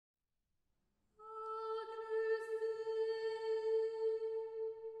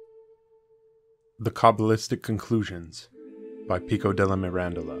The Cabalistic Conclusions by Pico Della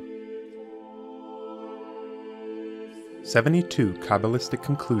Mirandola. 72 Cabalistic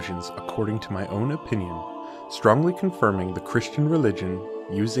conclusions according to my own opinion, strongly confirming the Christian religion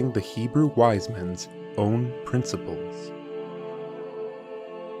using the Hebrew wise men's own principles.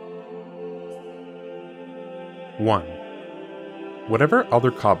 1. Whatever other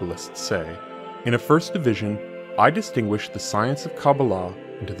Kabbalists say, in a first division, I distinguish the science of Kabbalah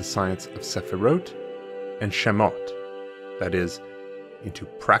into the science of Sephirot and Shemot, that is, into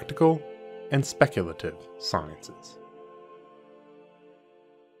practical and speculative sciences.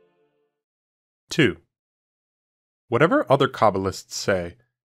 2. Whatever other Kabbalists say,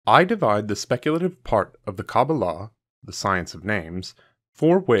 I divide the speculative part of the Kabbalah, the science of names,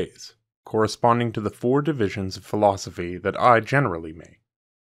 4 ways, corresponding to the 4 divisions of philosophy that I generally make.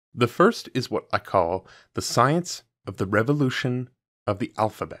 The first is what I call the science of the revolution of the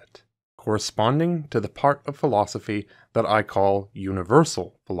alphabet, corresponding to the part of philosophy that I call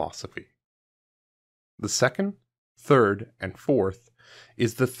universal philosophy. The second, third, and fourth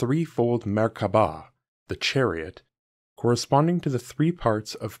is the threefold Merkabah, the chariot, corresponding to the 3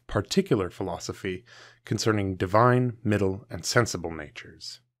 parts of particular philosophy concerning divine, middle, and sensible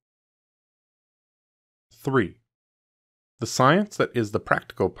natures. 3. The science that is the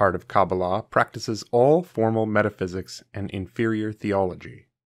practical part of Kabbalah practices all formal metaphysics and inferior theology.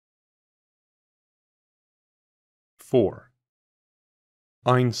 4.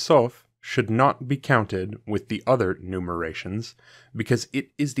 Ein Sof should not be counted with the other numerations, because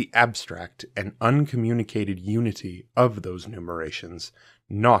it is the abstract and uncommunicated unity of those numerations,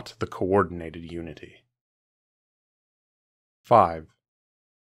 not the coordinated unity. 5.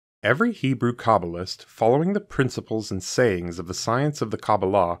 Every Hebrew Kabbalist, following the principles and sayings of the science of the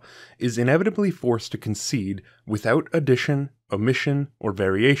Kabbalah, is inevitably forced to concede, without addition, omission, or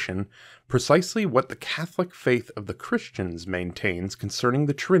variation, precisely what the Catholic faith of the Christians maintains concerning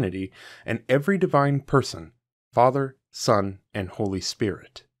the Trinity and every divine person, Father, Son, and Holy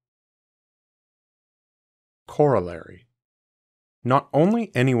Spirit. Corollary. Not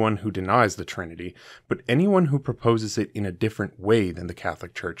only anyone who denies the Trinity, but anyone who proposes it in a different way than the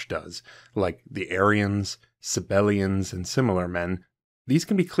Catholic Church does, like the Arians, Sabellians, and similar men, these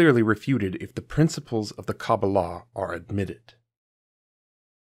can be clearly refuted if the principles of the Kabbalah are admitted.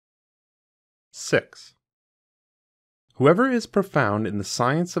 6. Whoever is profound in the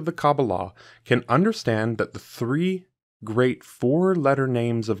science of the Kabbalah can understand that the 3 great 4-letter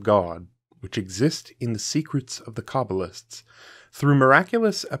names of God, which exist in the secrets of the Kabbalists, through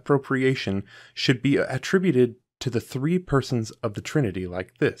miraculous appropriation, should be attributed to the 3 persons of the Trinity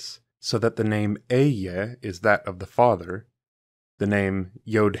like this, so that the name Ehyeh is that of the Father, the name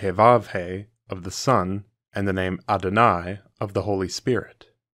Yod-He-Vav-He of the Son, and the name Adonai of the Holy Spirit.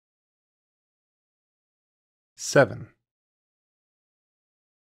 7.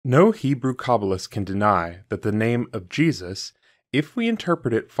 No Hebrew Kabbalist can deny that the name of Jesus, if we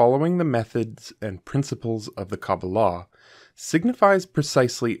interpret it following the methods and principles of the Kabbalah, signifies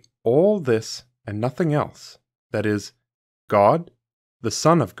precisely all this and nothing else, that is, God, the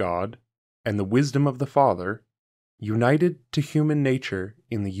Son of God, and the wisdom of the Father, united to human nature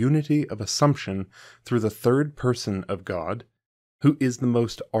in the unity of assumption through the 3rd person of God, who is the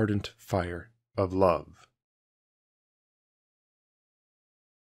most ardent fire of love.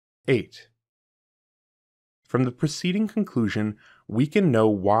 8. From the preceding conclusion, we can know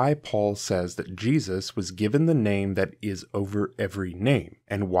why Paul says that Jesus was given the name that is over every name,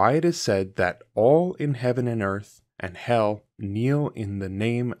 and why it is said that all in heaven and earth and hell kneel in the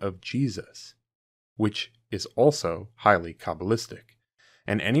name of Jesus, which is also highly Kabbalistic,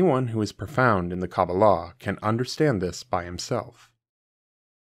 and anyone who is profound in the Kabbalah can understand this by himself.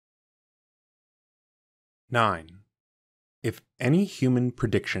 9. If any human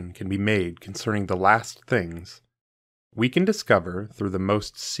prediction can be made concerning the last things, we can discover through the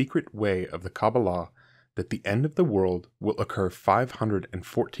most secret way of the Kabbalah that the end of the world will occur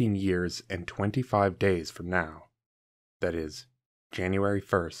 514 years and 25 days from now, that is, January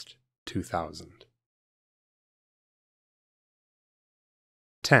 1st, 2000.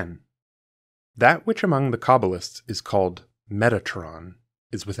 10. That which among the Kabbalists is called Metatron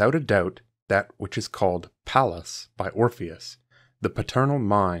is without a doubt that which is called Pallas by Orpheus, the paternal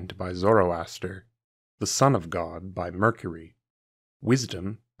mind by Zoroaster, the Son of God by Mercury,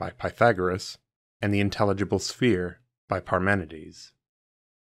 wisdom by Pythagoras, and the intelligible sphere by Parmenides.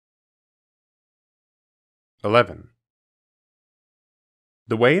 11.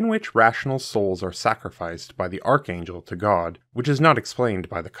 The way in which rational souls are sacrificed by the archangel to God, which is not explained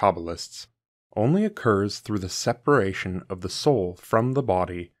by the Kabbalists, only occurs through the separation of the soul from the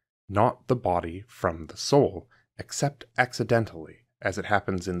body not the body from the soul, except accidentally, as it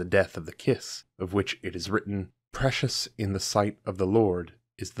happens in the death of the kiss, of which it is written, "Precious in the sight of the Lord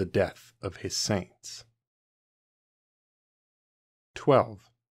is the death of his saints." 12.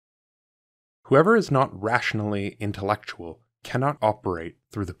 Whoever is not rationally intellectual cannot operate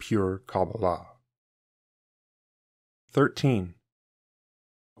through the pure Kabbalah. 13.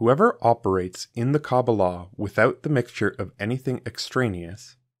 Whoever operates in the Kabbalah without the mixture of anything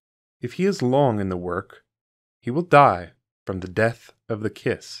extraneous, if he is long in the work, he will die from the death of the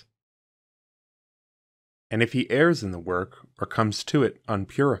kiss. And if he errs in the work, or comes to it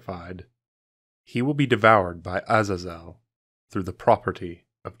unpurified, he will be devoured by Azazel through the property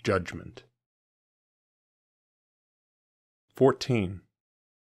of judgment. 14.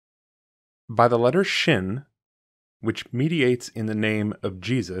 By the letter Shin, which mediates in the name of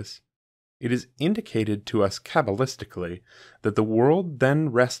Jesus, it is indicated to us Cabalistically that the world then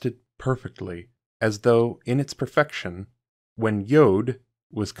rested perfectly, as though in its perfection, when Yod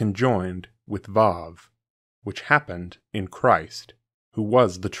was conjoined with Vav, which happened in Christ, who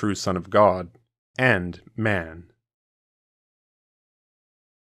was the true Son of God and man.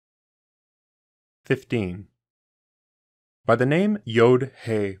 15. By the name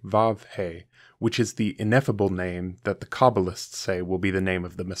Yod-He-Vav-He, which is the ineffable name that the Kabbalists say will be the name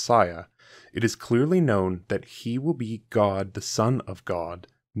of the Messiah, it is clearly known that he will be God, the Son of God,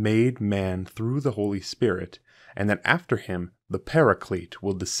 made man through the Holy Spirit, and that after him the Paraclete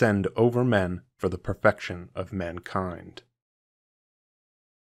will descend over men for the perfection of mankind.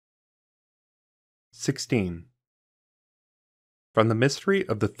 16. From the mystery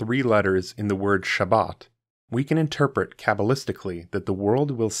of the 3 letters in the word Shabbat, we can interpret Kabbalistically that the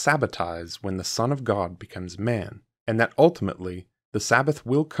world will Sabbatize when the Son of God becomes man, and that ultimately the Sabbath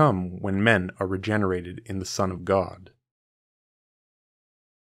will come when men are regenerated in the Son of God.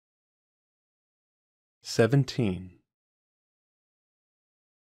 17.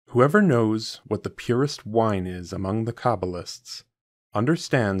 Whoever knows what the purest wine is among the Kabbalists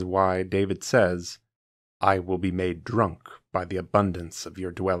understands why David says, "I will be made drunk by the abundance of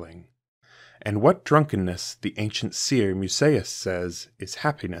your dwelling," and what drunkenness the ancient seer Musaeus says is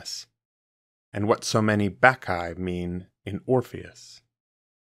happiness, and what so many Bacchae mean in Orpheus.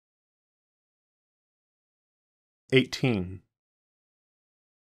 18.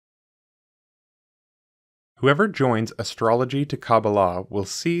 Whoever joins astrology to Kabbalah will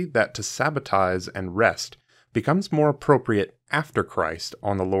see that to Sabbatize and rest becomes more appropriate after Christ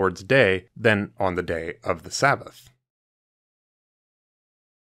on the Lord's Day than on the day of the Sabbath.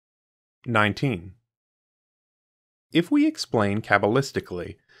 19. If we explain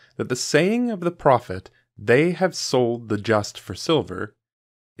Kabbalistically that the saying of the prophet, "They have sold the just for silver,"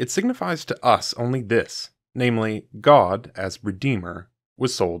 it signifies to us only this, namely, God, as Redeemer,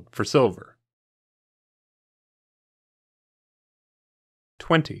 was sold for silver.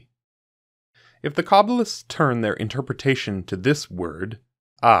 20. If the Kabbalists turn their interpretation to this word,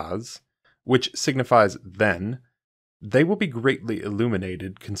 "as," which signifies "then," they will be greatly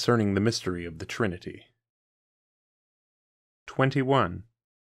illuminated concerning the mystery of the Trinity. 21.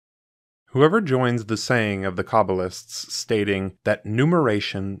 Whoever joins the saying of the Kabbalists stating that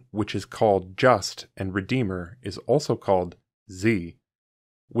numeration which is called just and Redeemer is also called Z,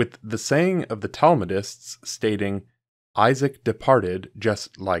 with the saying of the Talmudists stating Isaac departed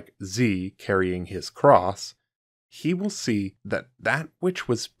just like Z carrying his cross, he will see that that which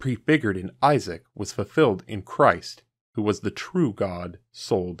was prefigured in Isaac was fulfilled in Christ, who was the true God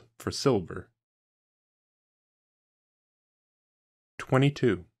sold for silver.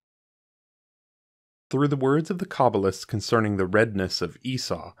 22. Through the words of the Kabbalists concerning the redness of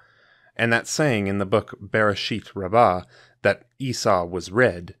Esau, and that saying in the book Bereshit Rabbah that Esau was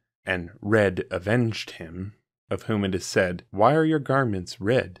red, and red avenged him, of whom it is said, "Why are your garments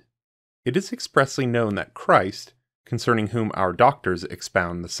red?" It is expressly known that Christ, concerning whom our doctors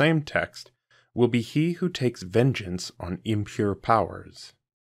expound the same text, will be he who takes vengeance on impure powers.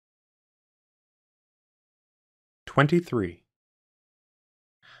 23.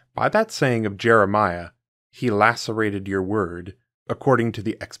 By that saying of Jeremiah, "He lacerated your word," according to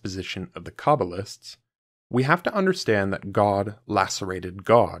the exposition of the Kabbalists, we have to understand that God lacerated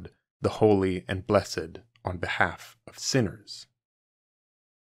God, the holy and blessed, on behalf of sinners.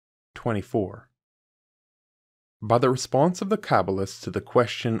 24. By the response of the Kabbalists to the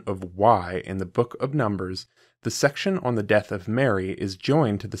question of why in the book of Numbers the section on the death of Mary is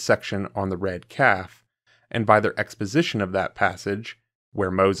joined to the section on the red calf, and by their exposition of that passage, where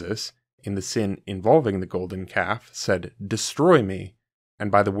Moses, in the sin involving the golden calf, said, "Destroy me,"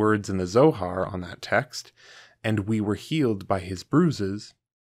 and by the words in the Zohar on that text, "And we were healed by his bruises,"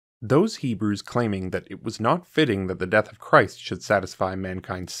 Those Hebrews claiming that it was not fitting that the death of Christ should satisfy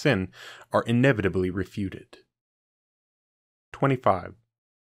mankind's sin are inevitably refuted. 25.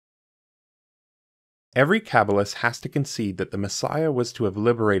 Every Kabbalist has to concede that the Messiah was to have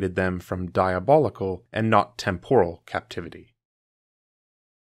liberated them from diabolical and not temporal captivity.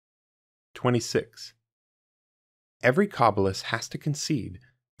 26. Every Kabbalist has to concede,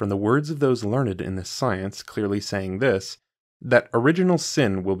 from the words of those learned in this science clearly saying this, that original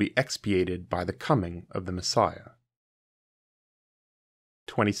sin will be expiated by the coming of the Messiah.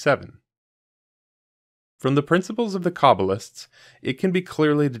 27. From the principles of the Kabbalists, it can be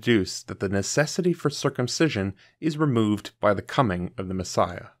clearly deduced that the necessity for circumcision is removed by the coming of the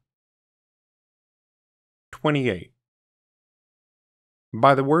Messiah. 28.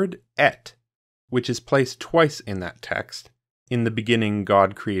 By the word et, which is placed twice in that text, in the beginning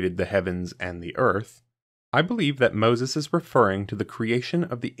God created the heavens and the earth, I believe that Moses is referring to the creation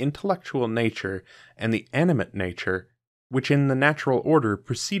of the intellectual nature and the animate nature which in the natural order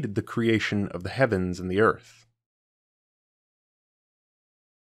preceded the creation of the heavens and the earth.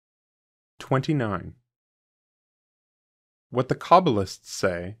 29. What the Kabbalists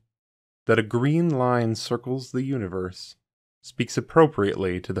say, that a green line circles the universe, speaks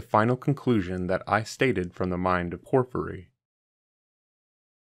appropriately to the final conclusion that I stated from the mind of Porphyry.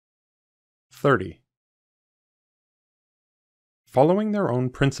 30. Following their own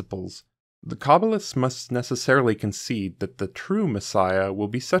principles, the Kabbalists must necessarily concede that the true Messiah will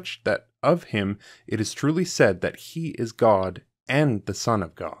be such that of him it is truly said that he is God and the Son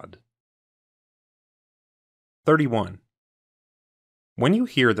of God. 31. When you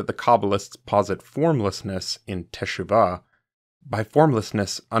hear that the Kabbalists posit formlessness in Teshuvah, by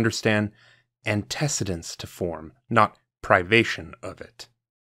formlessness understand antecedents to form, not privation of it.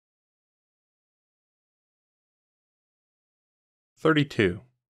 32.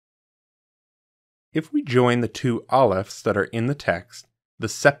 If we join the two alephs that are in the text, the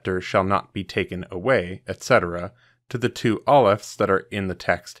scepter shall not be taken away, etc., to the two alephs that are in the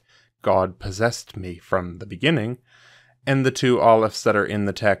text, God possessed me from the beginning, and the two alephs that are in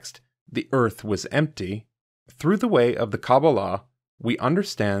the text, the earth was empty, through the way of the Kabbalah, we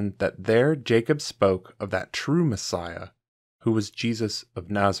understand that there Jacob spoke of that true Messiah, who was Jesus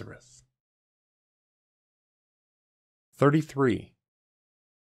of Nazareth. 33.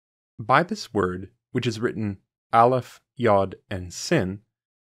 By this word, which is written Aleph, Yod, and Sin,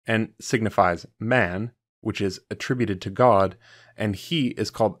 and signifies man, which is attributed to God, and he is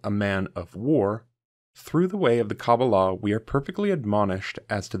called a man of war, through the way of the Kabbalah we are perfectly admonished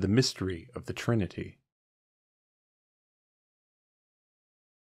as to the mystery of the Trinity.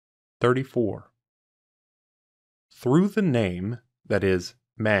 34. Through the name, that is,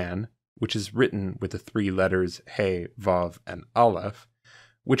 man, which is written with the three letters He, Vav, and Aleph,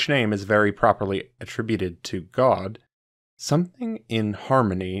 which name is very properly attributed to God, something in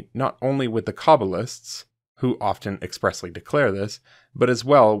harmony not only with the Kabbalists, who often expressly declare this, but as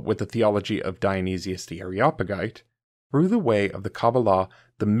well with the theology of Dionysius the Areopagite, through the way of the Kabbalah,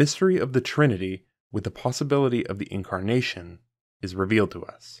 the mystery of the Trinity, with the possibility of the Incarnation, is revealed to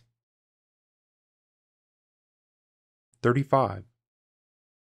us. 35.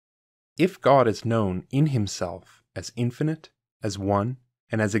 If God is known in himself as infinite, as one,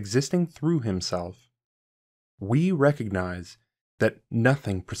 and as existing through himself, we recognize that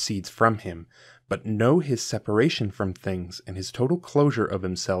nothing proceeds from him, but know his separation from things and his total closure of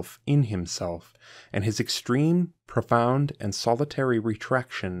himself in himself, and his extreme, profound, and solitary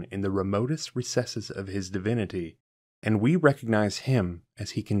retraction in the remotest recesses of his divinity, and we recognize him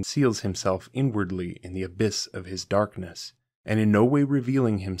as he conceals himself inwardly in the abyss of his darkness, and in no way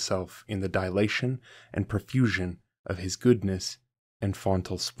revealing himself in the dilation and profusion of his goodness and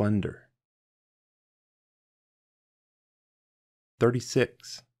fontal splendor.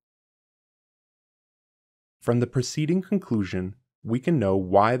 36. From the preceding conclusion, we can know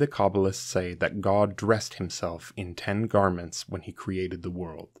why the Kabbalists say that God dressed himself in 10 garments when he created the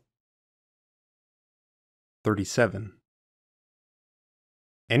world. 37.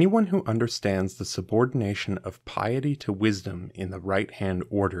 Anyone who understands the subordination of piety to wisdom in the right-hand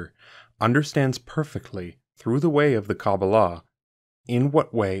order understands perfectly, through the way of the Kabbalah, in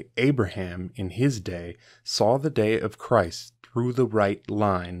what way Abraham in his day saw the day of Christ through the right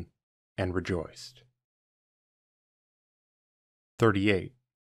line and rejoiced. 38.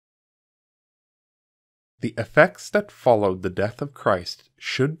 The effects that followed the death of Christ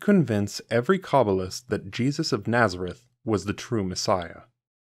should convince every Kabbalist that Jesus of Nazareth was the true Messiah.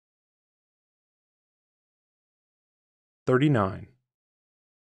 39.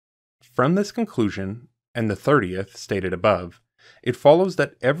 From this conclusion, and the 30th stated above, it follows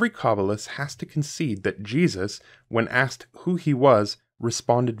that every Kabbalist has to concede that Jesus, when asked who he was,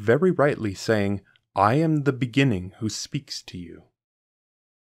 responded very rightly, saying, "I am the beginning who speaks to you."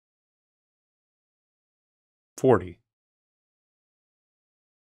 40.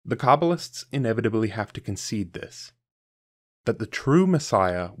 The Kabbalists inevitably have to concede this, that the true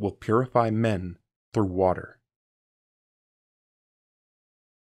Messiah will purify men through water.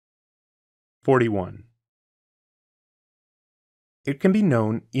 41. It can be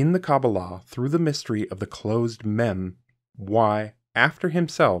known in the Kabbalah through the mystery of the closed mem why, after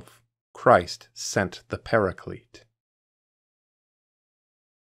himself, Christ sent the Paraclete.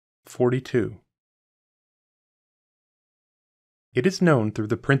 42. It is known through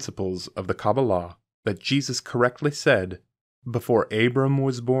the principles of the Kabbalah that Jesus correctly said, "Before Abram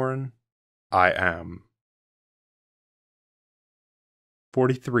was born, I am."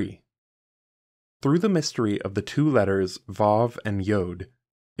 43. Through the mystery of the two letters Vav and Yod,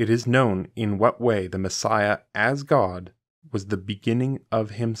 it is known in what way the Messiah as God was the beginning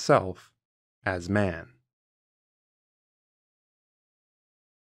of himself as man.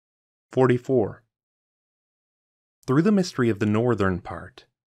 44. Through the mystery of the northern part,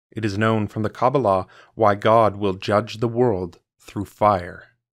 it is known from the Kabbalah why God will judge the world through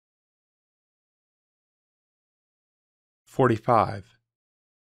fire. 45.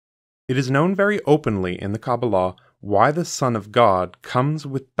 It is known very openly in the Kabbalah why the Son of God comes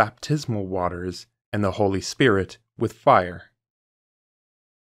with baptismal waters and the Holy Spirit with fire.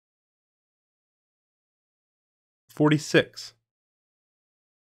 46.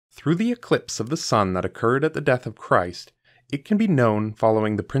 Through the eclipse of the sun that occurred at the death of Christ, it can be known,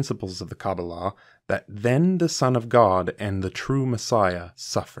 following the principles of the Kabbalah, that then the Son of God and the true Messiah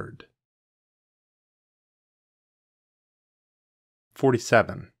suffered.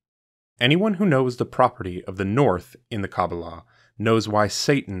 47. Anyone who knows the property of the north in the Kabbalah knows why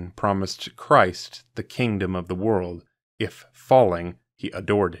Satan promised Christ the kingdom of the world if, falling, he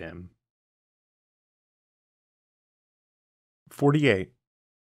adored him. 48.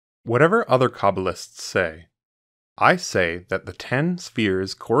 Whatever other Kabbalists say, I say that the 10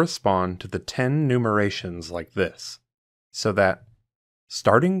 spheres correspond to the 10 numerations like this, so that,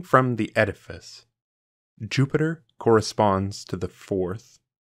 starting from the edifice, Jupiter corresponds to the 4th,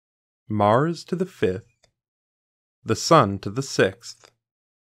 Mars to the 5th, the Sun to the 6th,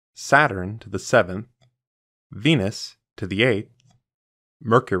 Saturn to the 7th, Venus to the 8th,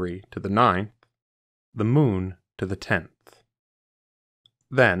 Mercury to the 9th, the Moon to the 10th.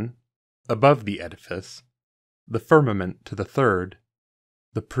 Then, above the edifice, the firmament to the 3rd,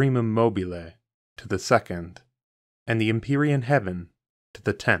 the primum mobile to the 2nd, and the empyrean heaven to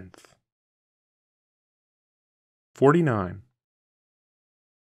the 10th. 49.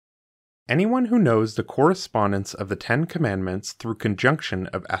 Anyone who knows the correspondence of the 10 Commandments through conjunction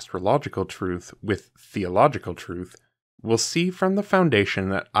of astrological truth with theological truth will see from the foundation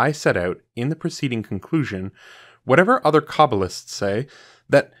that I set out in the preceding conclusion, whatever other Kabbalists say,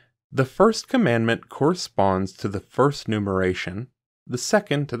 that the first commandment corresponds to the first numeration, the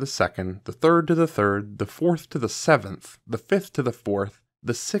second to the second, the third to the third, the fourth to the 7th, the 5th to the 4th,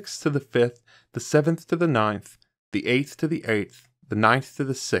 the 6th to the 5th, the 7th to the 9th, the 8th to the 8th, the 9th to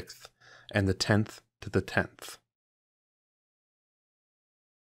the 6th, and the 10th to the 10th.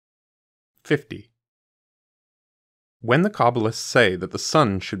 50. When the Kabbalists say that the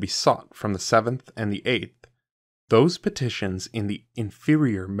sun should be sought from the 7th and the 8th, those petitions in the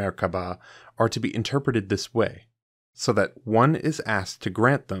inferior Merkabah are to be interpreted this way, so that one is asked to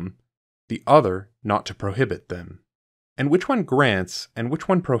grant them, the other not to prohibit them. And which one grants and which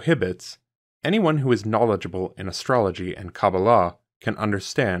one prohibits, anyone who is knowledgeable in astrology and Kabbalah can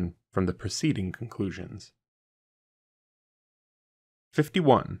understand from the preceding conclusions.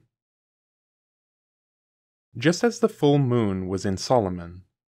 51. Just as the full moon was in Solomon,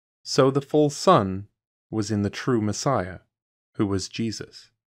 so the full sun was in the true Messiah, who was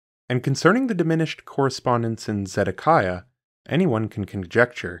Jesus. And concerning the diminished correspondence in Zedekiah, anyone can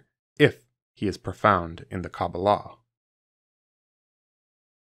conjecture, if he is profound in the Kabbalah.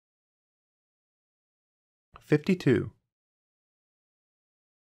 52.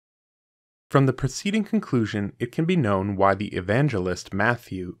 From the preceding conclusion, it can be known why the evangelist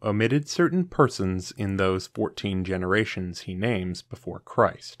Matthew omitted certain persons in those 14 generations he names before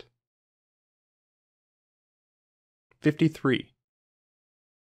Christ. 53.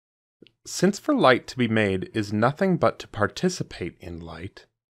 Since for light to be made is nothing but to participate in light,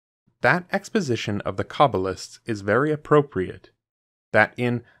 that exposition of the Kabbalists is very appropriate, that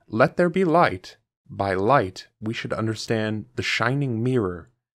in "Let there be light," by light we should understand the shining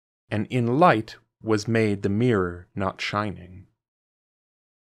mirror, and in light was made the mirror not shining.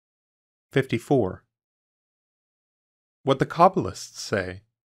 54. What the Kabbalists say,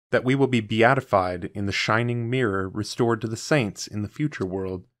 that we will be beatified in the shining mirror restored to the saints in the future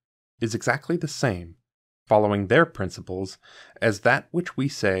world, is exactly the same, following their principles, as that which we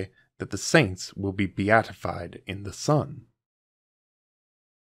say that the saints will be beatified in the sun.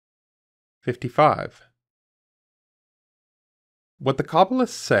 55. What the Kabbalists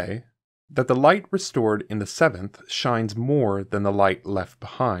say, that the light restored in the seventh shines more than the light left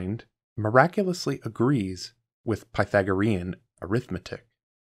behind, miraculously agrees with Pythagorean arithmetic.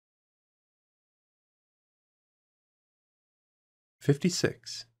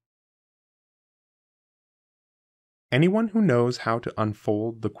 56. Anyone who knows how to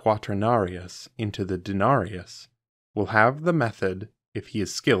unfold the quaternarius into the denarius will have the method, if he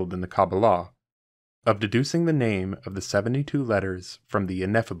is skilled in the Kabbalah, of deducing the name of the 72 letters from the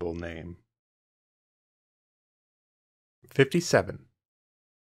ineffable name. 57.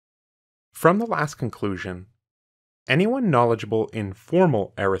 From the last conclusion, anyone knowledgeable in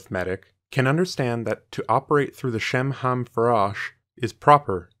formal arithmetic can understand that to operate through the Shem HaMephorash is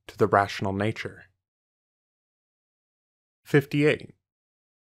proper to the rational nature. 58.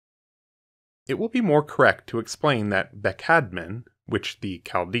 It will be more correct to explain that Bekadmin, which the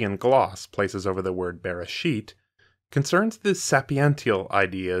Chaldean gloss places over the word Bereshit, concerns the sapiential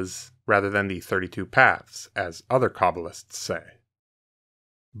ideas rather than the 32 paths, as other Kabbalists say.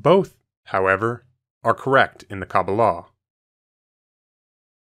 Both, however, are correct in the Kabbalah.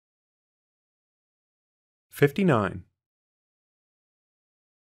 59.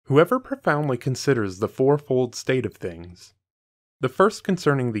 Whoever profoundly considers the fourfold state of things, the first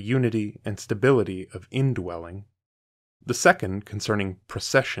concerning the unity and stability of indwelling, the second concerning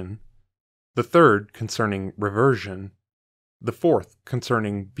procession, the third concerning reversion, the fourth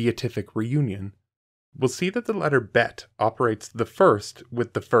concerning beatific reunion, will see that the letter Bet operates the first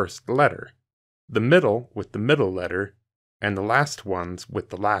with the first letter, the middle with the middle letter, and the last ones with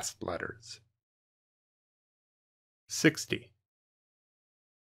the last letters. 60.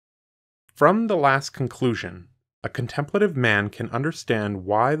 From the last conclusion, a contemplative man can understand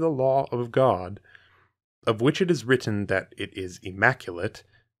why the law of God, of which it is written that it is immaculate,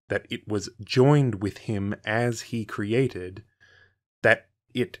 that it was joined with him as he created, that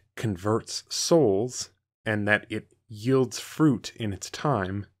it converts souls, and that it yields fruit in its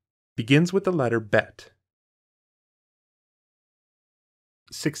time, begins with the letter Bet.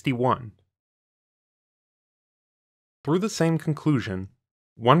 61. Through the same conclusion,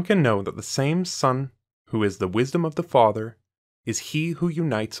 one can know that the same Son, who is the wisdom of the Father, is he who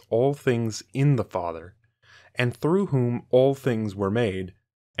unites all things in the Father, and through whom all things were made,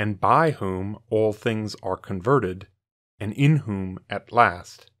 and by whom all things are converted, and in whom, at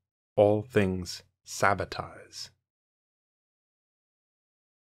last, all things sabbatize.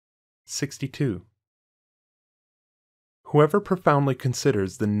 62. Whoever profoundly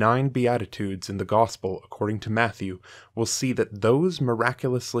considers the 9 Beatitudes in the Gospel according to Matthew will see that those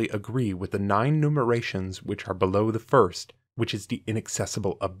miraculously agree with the 9 numerations which are below the first, which is the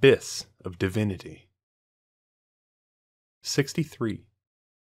inaccessible abyss of divinity. 63.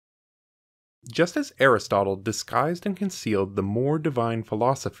 Just as Aristotle disguised and concealed the more divine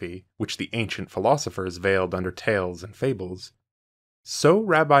philosophy which the ancient philosophers veiled under tales and fables, so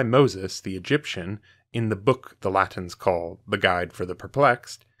Rabbi Moses the Egyptian, in the book the Latins call the Guide for the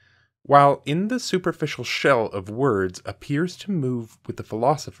Perplexed, while in the superficial shell of words appears to move with the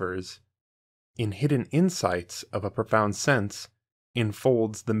philosophers, in hidden insights of a profound sense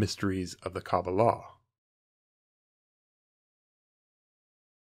enfolds the mysteries of the Kabbalah.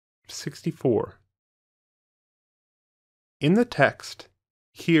 64. In the text,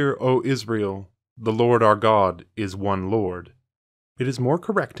 "Hear, O Israel, the Lord our God is one Lord," it is more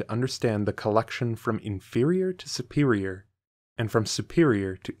correct to understand the collection from inferior to superior, and from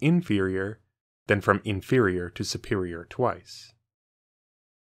superior to inferior, than from inferior to superior twice.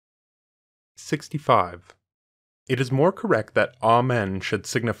 65. It is more correct that Amen should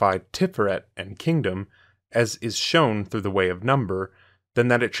signify Tiferet and kingdom, as is shown through the way of number, than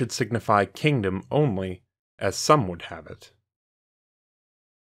that it should signify kingdom only, as some would have it.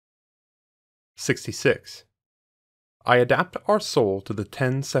 66. I adapt our soul to the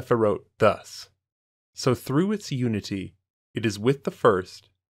 10 Sephirot thus: so through its unity it is with the first,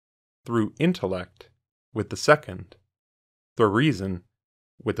 through intellect with the second, through reason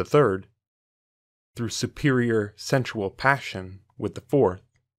with the third, through superior sensual passion with the fourth,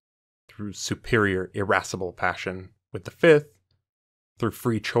 through superior irascible passion with the fifth, through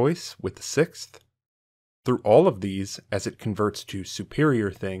free choice with the sixth, through all of these as it converts to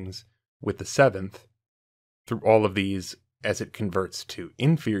superior things with the seventh, through all of these as it converts to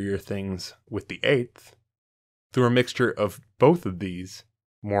inferior things with the 8th, through a mixture of both of these,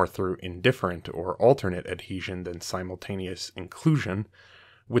 more through indifferent or alternate adhesion than simultaneous inclusion,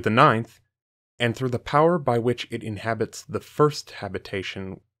 with the 9th, and through the power by which it inhabits the first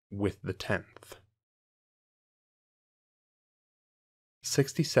habitation with the 10th.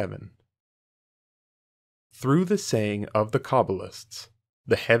 67. Through the saying of the Kabbalists,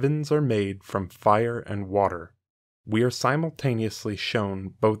 the heavens are made from fire and water, we are simultaneously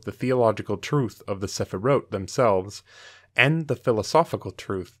shown both the theological truth of the Sephirot themselves and the philosophical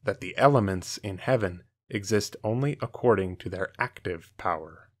truth that the elements in heaven exist only according to their active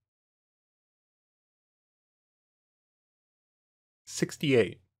power.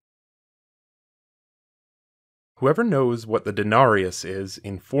 68. Whoever knows what the denarius is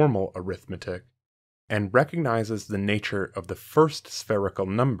in formal arithmetic, and recognizes the nature of the first spherical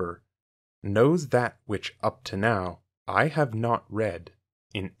number, knows that which up to now I have not read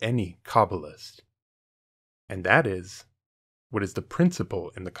in any Kabbalist, and that is what is the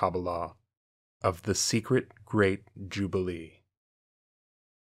principle in the Kabbalah of the secret great Jubilee.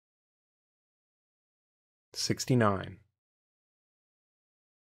 69.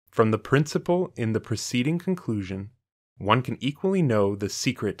 From the principle in the preceding conclusion, one can equally know the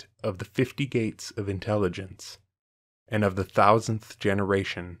secret of the 50 gates of intelligence, and of the 1000th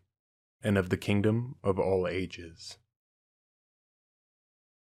generation, and of the kingdom of all ages.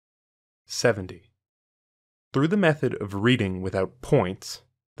 70. Through the method of reading without points,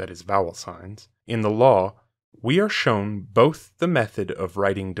 that is, vowel signs, in the law, we are shown both the method of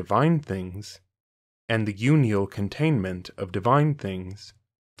writing divine things and the unial containment of divine things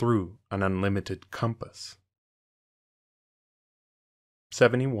through an unlimited compass.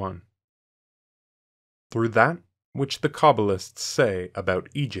 71. Through that which the Kabbalists say about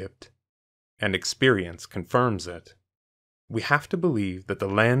Egypt, and experience confirms it, we have to believe that the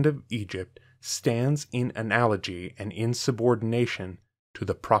land of Egypt stands in analogy and in subordination to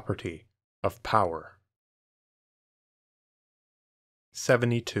the property of power.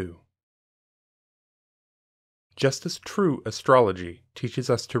 72. Just as true astrology teaches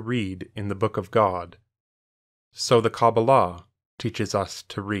us to read in the Book of God, so the Kabbalah teaches us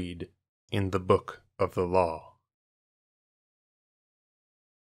to read in the Book of the Law.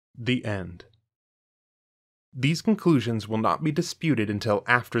 The End. These conclusions will not be disputed until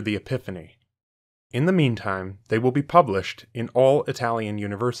after the Epiphany. In the meantime, they will be published in all Italian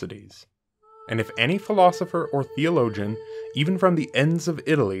universities. And if any philosopher or theologian, even from the ends of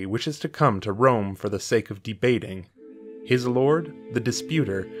Italy, wishes to come to Rome for the sake of debating, his lord, the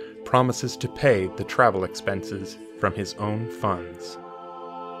disputer, promises to pay the travel expenses from his own funds.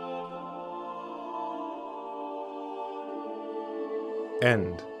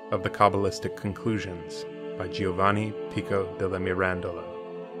 End of the Cabalistic Conclusions by Giovanni Pico della Mirandola.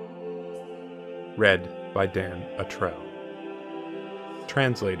 Read by Dan Attrell.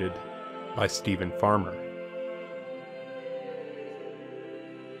 Translated by Stephen Farmer.